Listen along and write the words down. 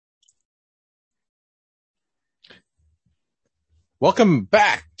Welcome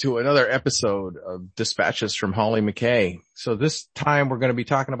back to another episode of Dispatches from Holly McKay. So this time we're going to be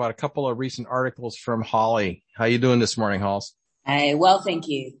talking about a couple of recent articles from Holly. How you doing this morning, Halls? Hey, well, thank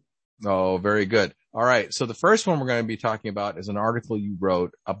you. Oh, very good. All right. So the first one we're going to be talking about is an article you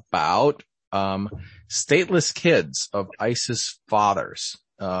wrote about stateless kids of ISIS fathers.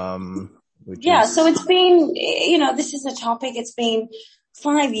 So it's been, this is a topic. It's been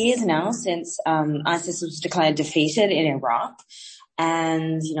 5 years now since ISIS was declared defeated in Iraq.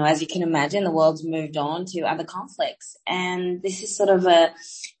 And, as you can imagine, the world's moved on to other conflicts. And this is sort of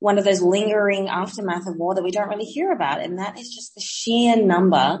one of those lingering aftermath of war that we don't really hear about. And that is just the sheer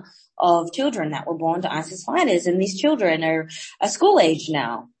number of children that were born to ISIS fighters. And these children are school age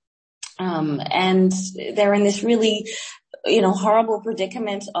now. And they're in this really, horrible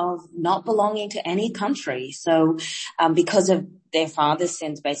predicament of not belonging to any country. So, because of their father's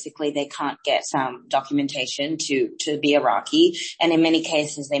sins, basically, they can't get documentation to be Iraqi. And in many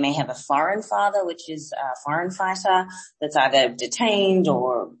cases, they may have a foreign father, which is a foreign fighter that's either detained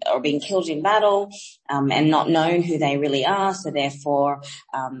or being killed in battle, and not known who they really are. So therefore,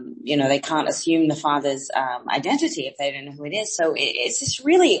 they can't assume the father's identity if they don't know who it is. So it's this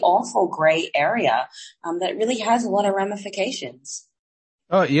really awful gray area that really has a lot of ramifications.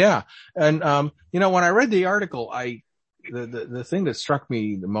 Oh, yeah. And, when I read the article, the thing that struck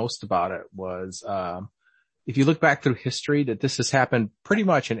me the most about it was, if you look back through history, that this has happened pretty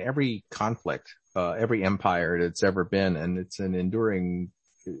much in every conflict, every empire that's ever been. And it's it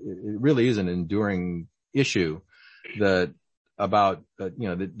really is an enduring issue about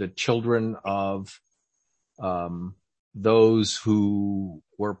the children of, those who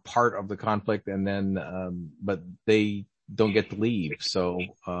were part of the conflict and then, but they don't get to leave. So,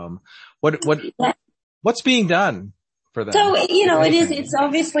 what's being done for that? So,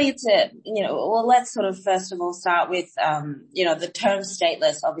 let's sort of first of all start with, the term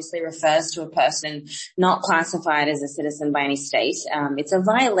stateless obviously refers to a person not classified as a citizen by any state. It's a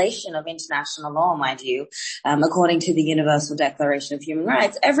violation of international law, mind you. According to the Universal Declaration of Human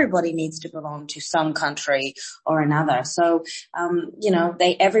Rights, everybody needs to belong to some country or another. So,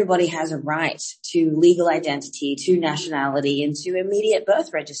 everybody has a right to legal identity, to nationality, and to immediate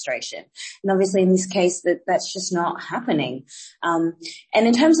birth registration. And obviously in this case, that's just not happening. And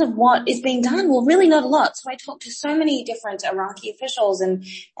in terms of what is being done, well, really not a lot. So I talked to so many different Iraqi officials and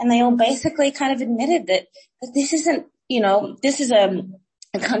they all basically kind of admitted that this isn't, this is a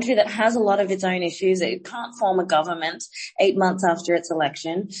country that has a lot of its own issues. It can't form a government 8 months after its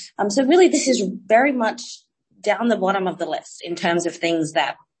election. So really this is very much down the bottom of the list in terms of things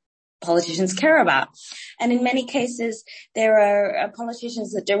that politicians care about. And in many cases, there are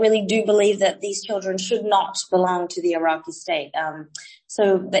politicians that really do believe that these children should not belong to the Iraqi state.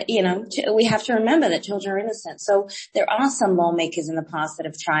 We have to remember that children are innocent. So there are some lawmakers in the past that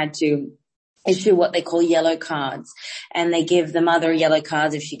have tried to issue what they call yellow cards, and they give the mother yellow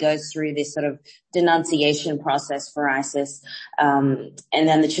cards if she goes through this sort of denunciation process for ISIS, and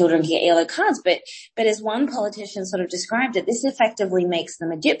then the children get yellow cards. But as one politician sort of described it, this effectively makes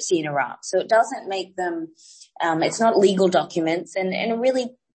them a gypsy in Iraq. So it doesn't make them, it's not legal documents, and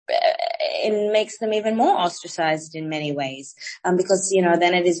really it makes them even more ostracized in many ways, because,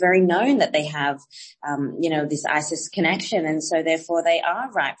 then it is very known that they have, this ISIS connection, and so therefore they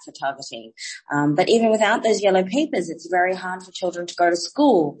are ripe for targeting. But even without those yellow papers, it's very hard for children to go to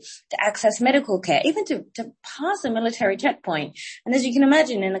school, to access medical care, even to pass a military checkpoint. And as you can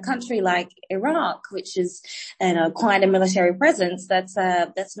imagine, in a country like Iraq, which is, quite a military presence, that's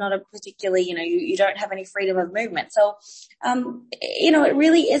not a particularly, you don't have any freedom of movement. So, it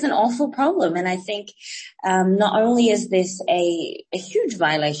really is an awful problem. And I think, not only is this a huge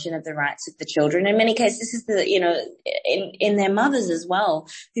violation of the rights of the children, in many cases, this is in their mothers as well,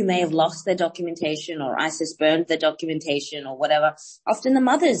 who may have lost their documentation or ISIS burned their documentation or whatever. Often the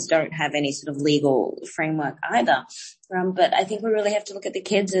mothers don't have any sort of legal framework either. But I think we really have to look at the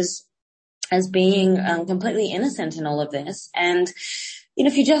kids as being completely innocent in all of this. And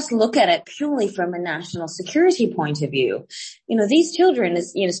if you just look at it purely from a national security point of view, these children,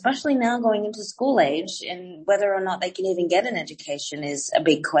 especially now going into school age, and whether or not they can even get an education is a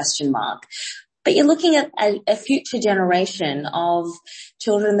big question mark. But you're looking at a future generation of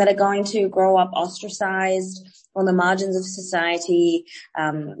children that are going to grow up ostracized on the margins of society,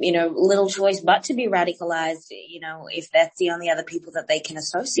 little choice but to be radicalized, if that's the only other people that they can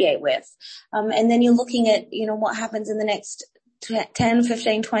associate with. And then you're looking at, what happens in the next 10,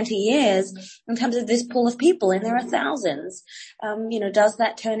 15, 20 years in terms of this pool of people, and there are thousands. Does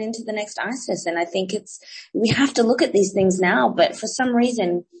that turn into the next ISIS? And I think we have to look at these things now, but for some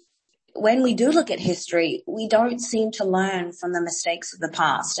reason, when we do look at history, we don't seem to learn from the mistakes of the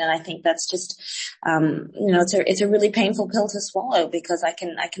past. And I think that's just, it's a really painful pill to swallow, because I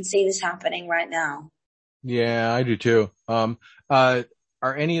can see this happening right now. Yeah, I do too.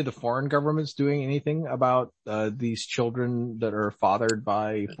 Are any of the foreign governments doing anything about these children that are fathered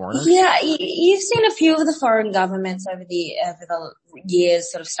by foreigners? Yeah, you've seen a few of the foreign governments over the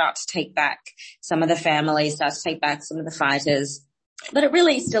years sort of start to take back some of the families, start to take back some of the fighters. But it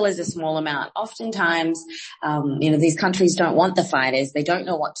really still is a small amount. Oftentimes, these countries don't want the fighters. They don't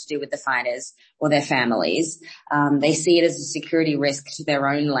know what to do with the fighters or their families. They see it as a security risk to their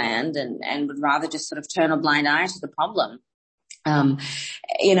own land, and would rather just sort of turn a blind eye to the problem. And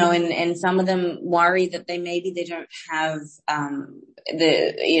some of them worry that they don't have,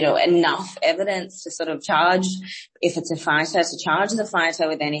 enough evidence to sort of charge, if it's a fighter, to charge the fighter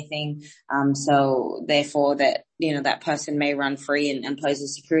with anything. So therefore that person may run free and pose a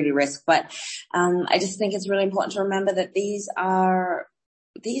security risk. But, I just think it's really important to remember that these are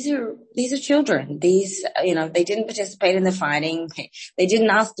children. They didn't participate in the fighting. They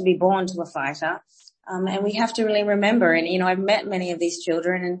didn't ask to be born to a fighter. And we have to really remember, and, I've met many of these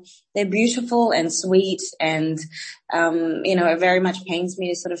children, and they're beautiful and sweet, and, it very much pains me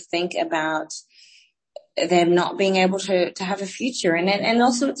to sort of think about them not being able to have a future. And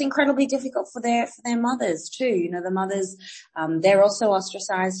also it's incredibly difficult for their mothers too. The mothers, they're also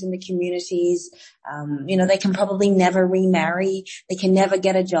ostracized in the communities. They can probably never remarry. They can never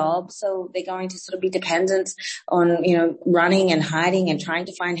get a job. So they're going to sort of be dependent on, running and hiding and trying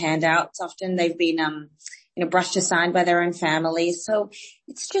to find handouts. Often they've been, brushed aside by their own families. So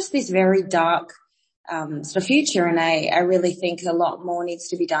it's just this very dark sort of future. And I really think a lot more needs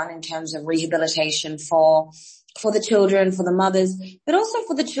to be done in terms of rehabilitation for the children, for the mothers, but also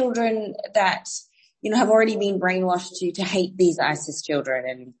for the children that, have already been brainwashed to hate these ISIS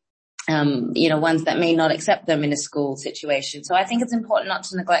children, and, ones that may not accept them in a school situation. So I think it's important not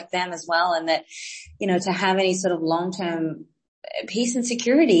to neglect them as well. And that, to have any sort of long-term peace and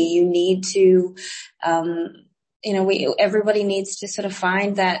security, you need to, everybody needs to sort of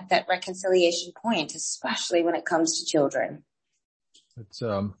find that reconciliation point, especially when it comes to children. It's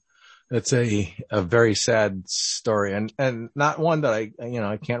a very sad story, and not one that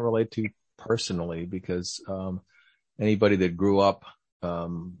I can't relate to personally, because, anybody that grew up,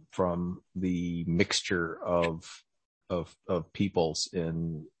 from the mixture of peoples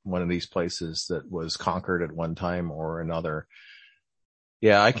in one of these places that was conquered at one time or another.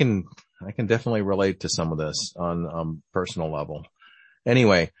 Yeah, I can definitely relate to some of this on personal level.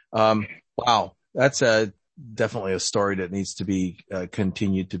 Anyway, wow, that's definitely a story that needs to be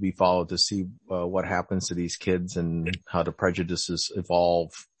continued to be followed, to see what happens to these kids and how the prejudices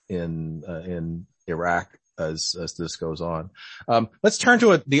evolve in Iraq as this goes on. Let's turn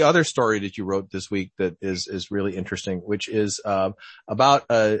to the other story that you wrote this week that is really interesting, which is about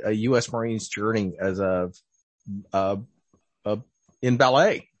a U.S. Marines journey as in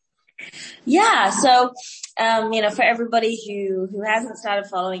Ballet. Yeah. So, for everybody who hasn't started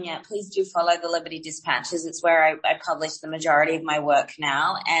following yet, please do follow the Liberty Dispatches. It's where I publish the majority of my work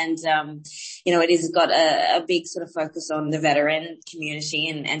now. And, it has got a big sort of focus on the veteran community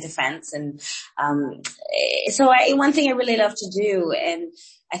and defense. And, one thing I really love to do, and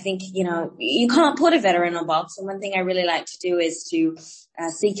I think, you can't put a veteran in a box. And one thing I really like to do is to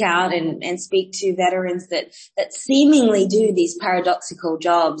seek out and speak to veterans that seemingly do these paradoxical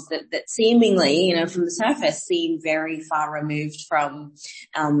jobs that seemingly, from the surface seem very far removed from,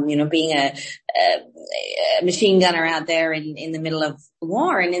 being a machine gunner out there in the middle of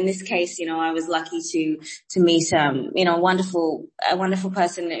war. And in this case, I was lucky to meet, a wonderful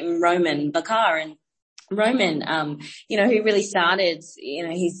person in Roman Bakar. And Roman, who really started,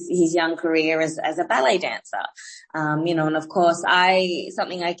 his young career as a ballet dancer. And of course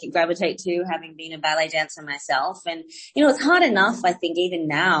something I could gravitate to, having been a ballet dancer myself. And, it's hard enough, I think, even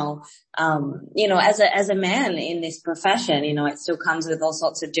now, as a man in this profession, it still comes with all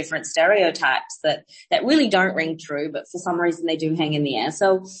sorts of different stereotypes that really don't ring true, but for some reason they do hang in the air.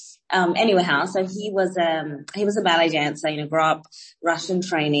 So, so he was a ballet dancer, grew up Russian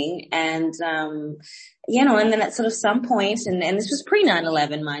training, and, and then at sort of some point, and this was pre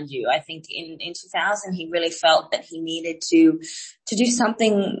 9/11, mind you, I think in 2000, he really felt that he needed to do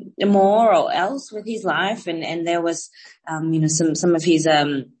something more or else with his life. And there was, some of his,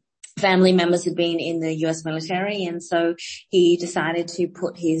 family members had been in the US military, and so he decided to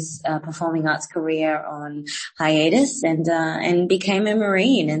put his performing arts career on hiatus and became a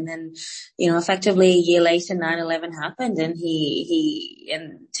Marine. And then, effectively a year later, 9/11 happened, and he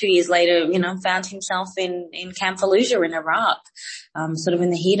 2 years later, found himself in Camp Fallujah in Iraq, sort of in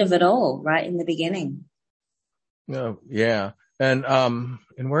the heat of it all, right in the beginning. Oh, yeah. And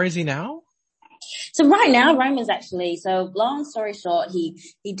where is he now? So right now, Roman's actually, so long story short, he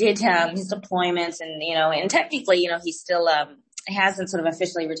did, his deployments and technically, he's still, he hasn't sort of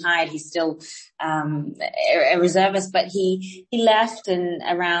officially retired. He's still, a reservist, but he left in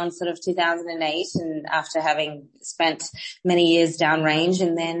around sort of 2008 and after having spent many years downrange,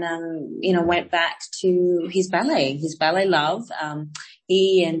 and then, went back to his ballet love.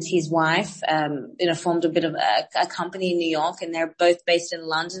 He and his wife, formed a bit of a company in New York, and they're both based in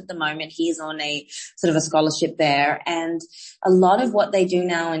London at the moment. He's on a sort of a scholarship there, and a lot of what they do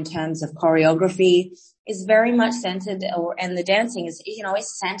now in terms of choreography is very much centered, and the dancing is,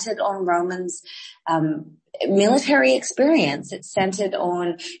 is centered on Roman's, military experience. It's centered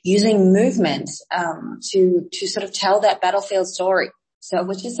on using movement, to sort of tell that battlefield story. So,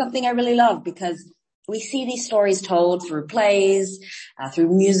 which is something I really love, because we see these stories told through plays,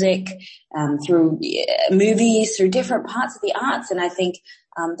 through music, through movies, through different parts of the arts. And I think,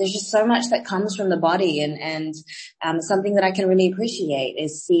 there's just so much that comes from the body, and something that I can really appreciate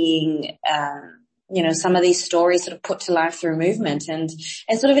is seeing, some of these stories sort of put to life through movement. And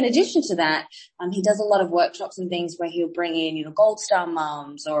sort of in addition to that, he does a lot of workshops and things where he'll bring in, Gold Star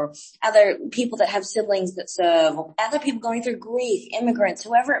moms or other people that have siblings that serve, or other people going through grief, immigrants,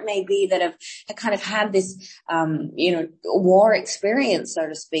 whoever it may be, that have kind of had this, war experience, so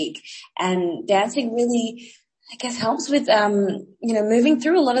to speak. And dancing really, I guess, helps with, moving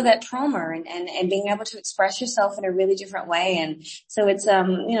through a lot of that trauma and being able to express yourself in a really different way. And so it's,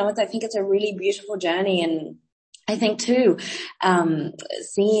 I think it's a really beautiful journey. And I think too,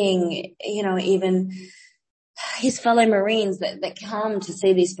 seeing, even his fellow Marines that come to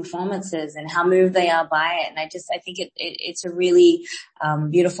see these performances and how moved they are by it. And I think it's a really,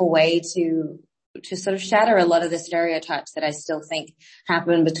 beautiful way to sort of shatter a lot of the stereotypes that I still think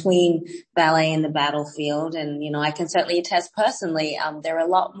happen between ballet and the battlefield. And, I can certainly attest personally, there are a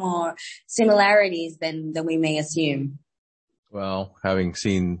lot more similarities than we may assume. Well, having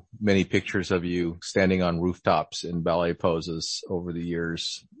seen many pictures of you standing on rooftops in ballet poses over the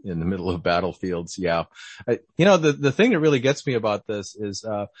years in the middle of battlefields. Yeah. The thing that really gets me about this is,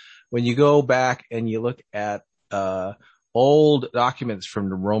 when you go back and you look at, old documents from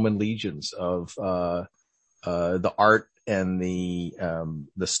the Roman legions of the art and the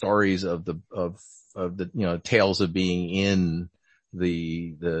stories of the tales of being in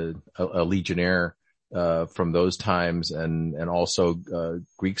a legionnaire from those times, and also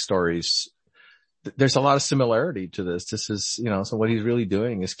Greek stories. There's a lot of similarity to this. This is, so what he's really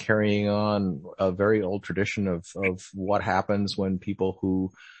doing is carrying on a very old tradition of what happens when people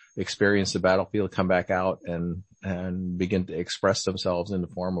who experience the battlefield come back out and begin to express themselves in the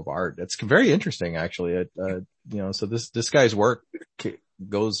form of art. It's very interesting, actually. So this guy's work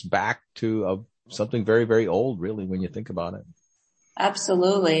goes back to something very, very old, really, when you think about it.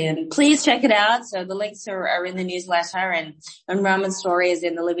 Absolutely. And please check it out. So the links are in the newsletter, and Roman's story is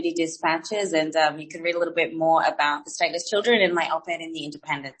in the Liberty Dispatches, and you can read a little bit more about the Stateless children in my op-ed in the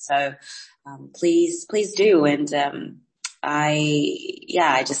Independent. So please do. And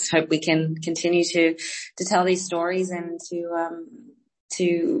I just hope we can continue to tell these stories and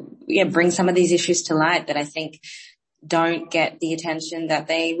to bring some of these issues to light that I think don't get the attention that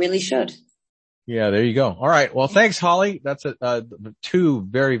they really should. Yeah, there you go. All right. Well, thanks, Holly. That's two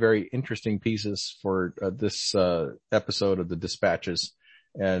very, very interesting pieces for this episode of the Dispatches.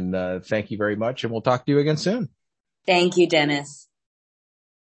 And thank you very much. And we'll talk to you again soon. Thank you, Dennis.